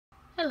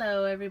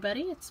Hello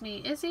everybody, it's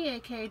me Izzy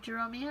aka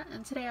Jeromia,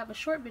 and today I have a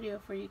short video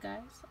for you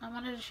guys. I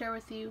wanted to share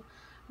with you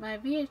my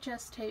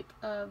VHS tape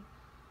of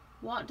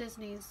Walt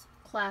Disney's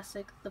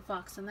classic The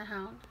Fox and the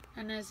Hound,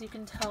 and as you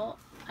can tell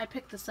I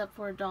picked this up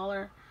for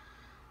 $1.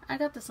 I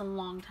got this a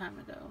long time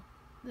ago.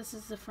 This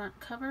is the front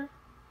cover.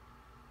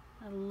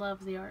 I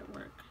love the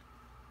artwork.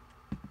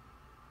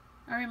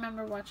 I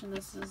remember watching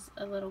this as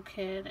a little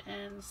kid,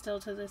 and still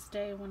to this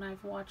day when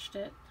I've watched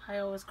it I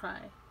always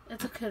cry.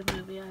 It's a good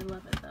movie, I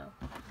love it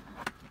though.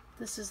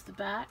 This is the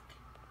back.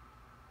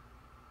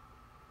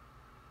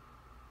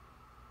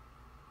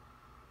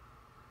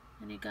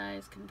 And you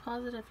guys can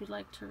pause it if you'd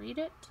like to read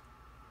it.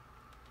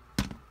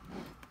 And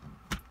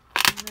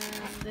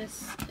then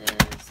this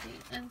is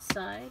the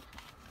inside.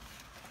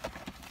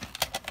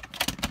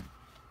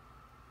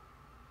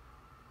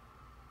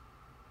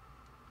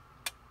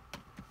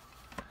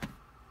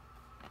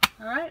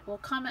 Alright, well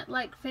comment,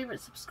 like,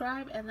 favorite,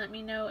 subscribe, and let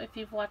me know if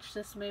you've watched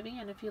this movie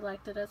and if you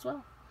liked it as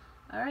well.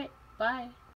 Alright, bye.